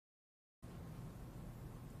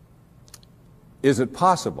is it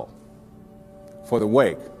possible for the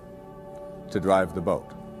wake to drive the boat?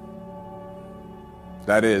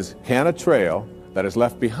 That is, can a trail that is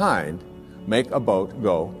left behind make a boat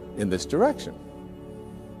go in this direction?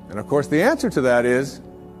 And of course the answer to that is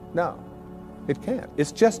no, it can't.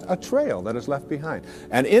 It's just a trail that is left behind.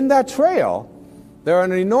 And in that trail, there are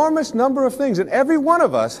an enormous number of things, and every one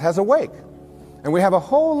of us has a wake. And we have a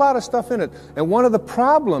whole lot of stuff in it. And one of the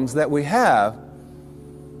problems that we have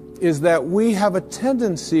is that we have a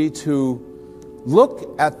tendency to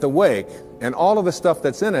look at the wake and all of the stuff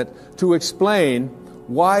that's in it to explain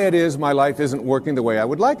why it is my life isn't working the way I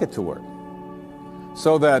would like it to work.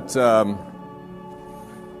 So that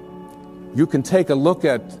you can take a look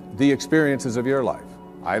at the experiences of your life.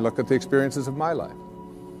 I look at the experiences of my life.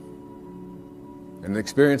 In the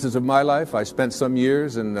experiences of my life, I spent some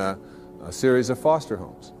years in a series of foster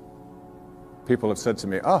homes. People have said to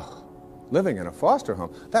me, oh, living in a foster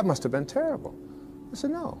home, that must have been terrible. I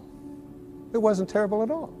said, no, it wasn't terrible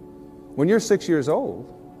at all. When you're 6 years old,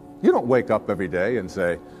 you don't wake up every day and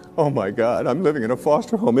say, oh my God, I'm living in a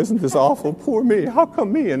foster home. Isn't this awful? Poor me. How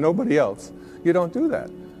come me and nobody else? You don't do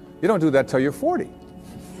that. You don't do that till you're 40.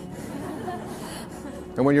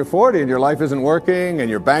 And when you're 40 and your life isn't working and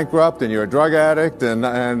you're bankrupt and you're a drug addict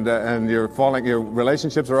and your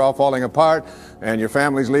relationships are all falling apart and your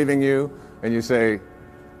family's leaving you, and you say,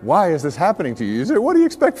 why is this happening to you? You say, what do you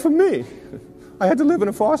expect from me? I had to live in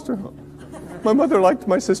a foster home. My mother liked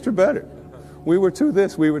my sister better. We were too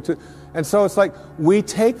this, we were too... And so it's like we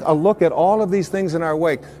take a look at all of these things in our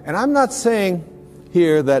wake. And I'm not saying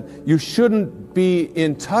here that you shouldn't be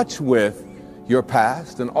in touch with your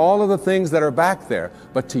past and all of the things that are back there,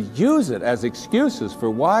 but to use it as excuses for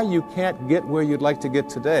why you can't get where you'd like to get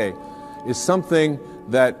today is something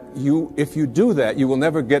that if you do that, you will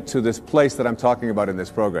never get to this place that I'm talking about in this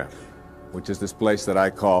program, which is this place that I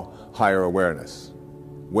call higher awareness,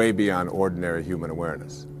 way beyond ordinary human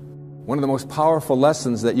awareness. One of the most powerful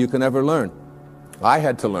lessons that you can ever learn, I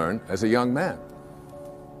had to learn as a young man.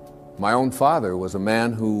 My own father was a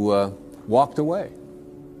man who walked away.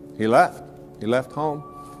 He left. He left home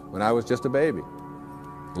when I was just a baby.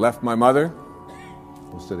 Left my mother,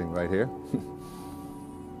 who's sitting right here,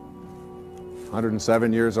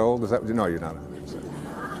 107 years old. Is that? No, you're not 107.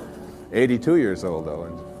 82 years old, though.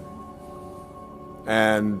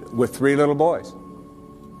 And with 3 little boys.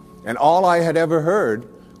 And all I had ever heard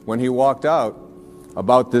when he walked out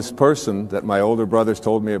about this person that my older brothers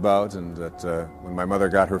told me about, and that when my mother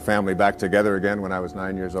got her family back together again when I was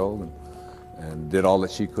 9 years old and did all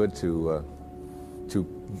that she could to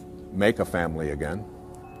make a family again,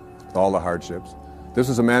 with all the hardships. This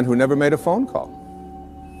was a man who never made a phone call,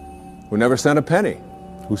 who never sent a penny,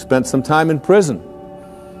 who spent some time in prison,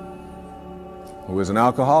 who was an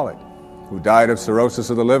alcoholic, who died of cirrhosis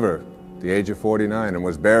of the liver at the age of 49 and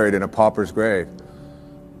was buried in a pauper's grave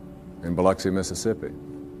in Biloxi, Mississippi.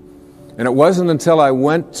 And it wasn't until I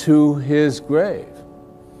went to his grave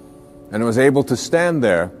and was able to stand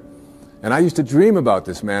there, and I used to dream about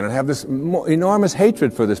this man and have this enormous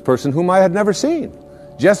hatred for this person whom I had never seen,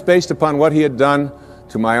 just based upon what he had done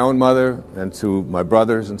to my own mother and to my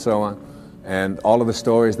brothers and so on, and all of the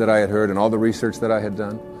stories that I had heard and all the research that I had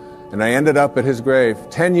done. And I ended up at his grave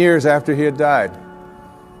 10 years after he had died,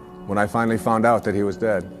 when I finally found out that he was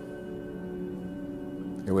dead.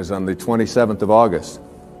 It was on the 27th of August.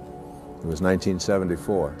 It was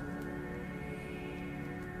 1974.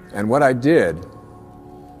 And what I did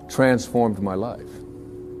transformed my life.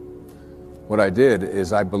 What I did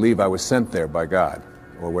is I believe I was sent there by God,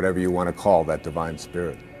 or whatever you want to call that divine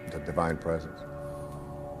spirit, that divine presence.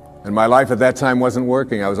 And my life at that time wasn't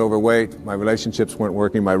working. I was overweight, my relationships weren't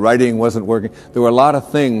working, my writing wasn't working. There were a lot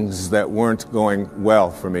of things that weren't going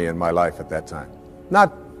well for me in my life at that time.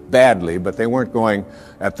 Not badly, but they weren't going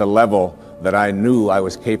at the level that I knew I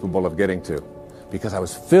was capable of getting to, because I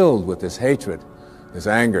was filled with this hatred, this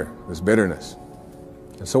anger, this bitterness.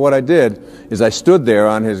 And so what I did is I stood there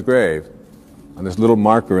on his grave, on this little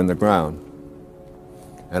marker in the ground,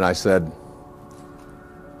 and I said,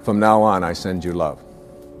 from now on, I send you love.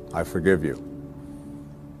 I forgive you.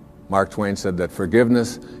 Mark Twain said that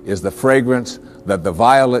forgiveness is the fragrance that the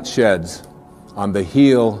violet sheds on the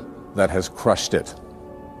heel that has crushed it.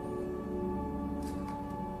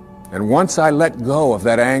 And once I let go of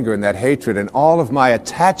that anger and that hatred and all of my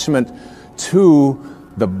attachment to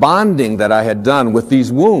the bonding that I had done with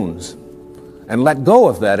these wounds, and let go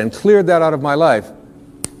of that and cleared that out of my life,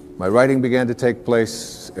 my writing began to take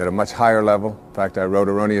place at a much higher level. In fact, I wrote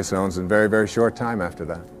Erroneous Zones in very, very short time after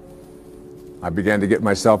that. I began to get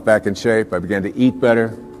myself back in shape. I began to eat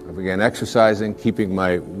better. I began exercising,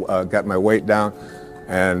 got my weight down,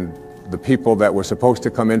 and the people that were supposed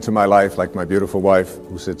to come into my life, like my beautiful wife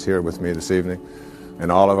who sits here with me this evening,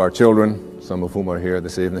 and all of our children, some of whom are here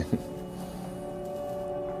this evening.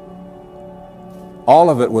 All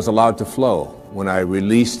of it was allowed to flow when I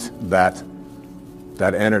released that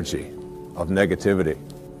energy of negativity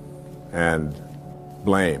and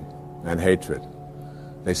blame and hatred.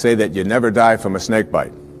 They say that you never die from a snake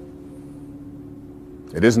bite.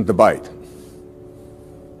 It isn't the bite.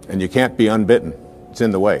 And you can't be unbitten. It's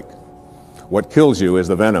in the wake. What kills you is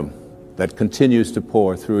the venom that continues to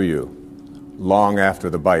pour through you long after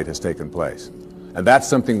the bite has taken place. And that's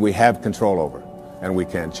something we have control over and we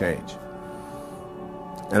can change.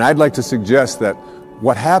 And I'd like to suggest that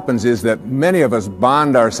what happens is that many of us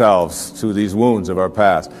bond ourselves to these wounds of our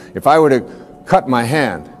past. If I were to cut my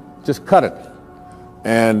hand, just cut it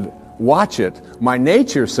and watch it, my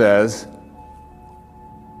nature says,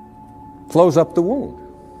 close up the wound.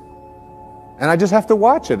 And I just have to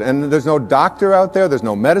watch it. And there's no doctor out there, there's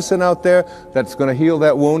no medicine out there that's going to heal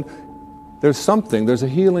that wound. There's a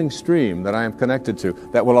healing stream that I am connected to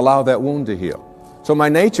that will allow that wound to heal. So my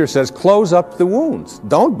nature says, close up the wounds.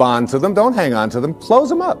 Don't bond to them, don't hang on to them, close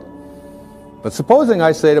them up. But supposing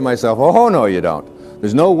I say to myself, oh no you don't.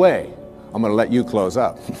 There's no way I'm going to let you close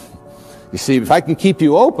up. You see, if I can keep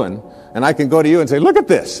you open, and I can go to you and say, look at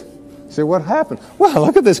this. You say, what happened? Well,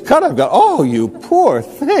 look at this cut I've got. Oh, you poor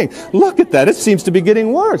thing. Look at that. It seems to be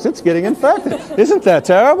getting worse. It's getting infected. Isn't that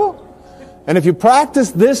terrible? And if you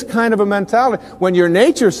practice this kind of a mentality, when your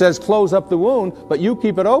nature says close up the wound, but you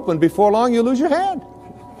keep it open, before long you lose your hand.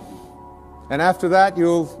 And after that,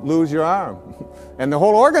 you'll lose your arm. And the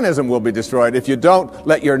whole organism will be destroyed if you don't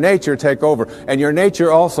let your nature take over. And your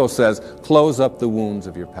nature also says, close up the wounds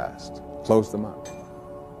of your past. Close them up.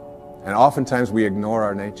 And oftentimes we ignore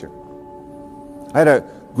our nature. I had a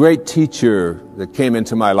great teacher that came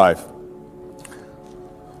into my life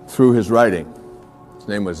through his writing. His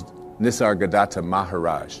name was Nisargadatta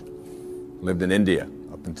Maharaj. Lived in India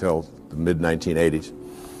up until the mid-1980s.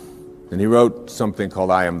 And he wrote something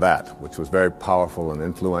called I Am That, which was very powerful and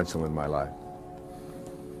influential in my life.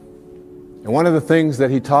 And one of the things that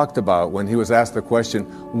he talked about when he was asked the question,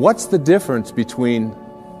 what's the difference between,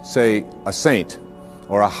 say, a saint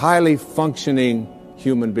or a highly functioning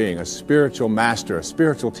human being, a spiritual master, a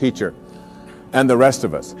spiritual teacher, and the rest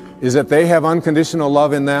of us? Is that they have unconditional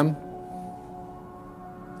love in them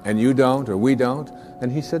and you don't, or we don't?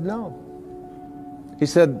 And he said, no. He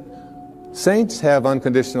said, saints have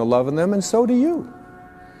unconditional love in them, and so do you.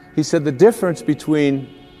 He said the difference between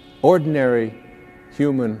ordinary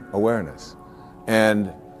human awareness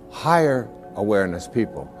and higher awareness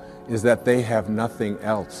people is that they have nothing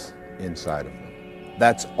else inside of them.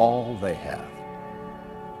 That's all they have.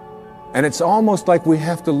 And it's almost like we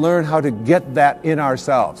have to learn how to get that in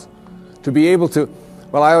ourselves, to be able to,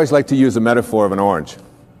 well, I always like to use the metaphor of an orange.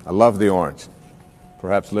 I love the orange.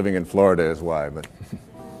 Perhaps living in Florida is why, but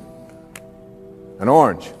an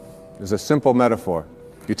orange is a simple metaphor.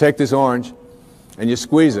 You take this orange and you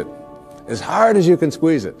squeeze it as hard as you can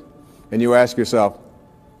squeeze it, and you ask yourself,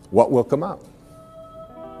 what will come out?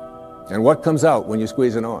 And what comes out when you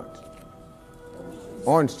squeeze an orange?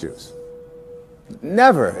 Orange juice.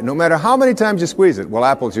 Never, no matter how many times you squeeze it, will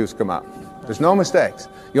apple juice come out. There's no mistakes.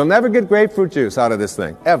 You'll never get grapefruit juice out of this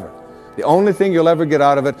thing, ever. The only thing you'll ever get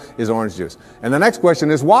out of it is orange juice. And the next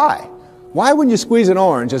question is why? Why when you squeeze an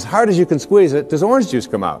orange, as hard as you can squeeze it, does orange juice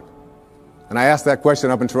come out? And I asked that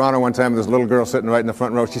question up in Toronto one time, this little girl sitting right in the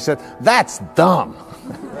front row. She said, that's dumb.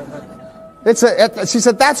 She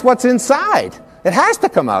said, that's what's inside. It has to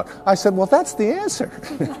come out. I said, well, that's the answer.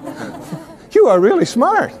 You are really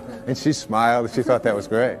smart. And she smiled. She thought that was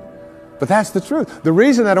great. But that's the truth. The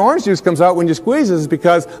reason that orange juice comes out when you squeeze it is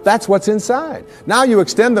because that's what's inside. Now you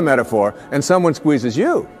extend the metaphor and someone squeezes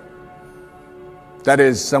you. That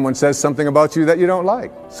is, someone says something about you that you don't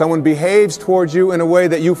like. Someone behaves towards you in a way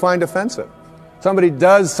that you find offensive. Somebody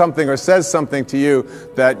does something or says something to you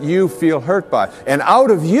that you feel hurt by. And out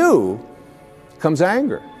of you comes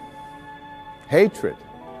anger, hatred,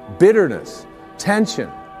 bitterness, tension,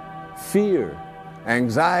 fear,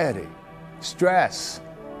 anxiety, stress.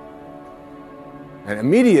 And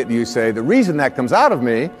immediately you say, the reason that comes out of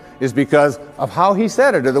me is because of how he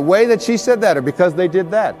said it, or the way that she said that, or because they did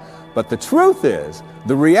that. But the truth is,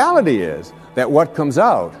 the reality is, that what comes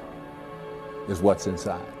out is what's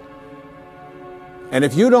inside. And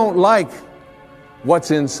if you don't like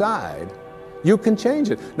what's inside, you can change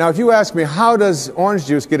it. Now, if you ask me, how does orange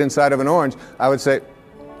juice get inside of an orange? I would say,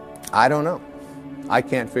 I don't know. I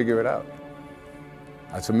can't figure it out.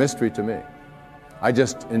 That's a mystery to me. I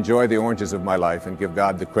just enjoy the oranges of my life and give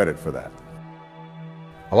God the credit for that.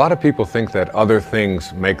 A lot of people think that other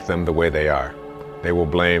things make them the way they are. They will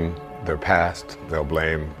blame their past, they'll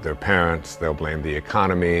blame their parents, they'll blame the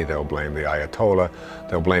economy, they'll blame the Ayatollah,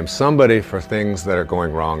 they'll blame somebody for things that are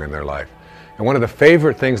going wrong in their life. And one of the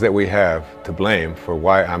favorite things that we have to blame for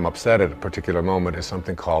why I'm upset at a particular moment is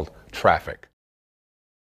something called traffic.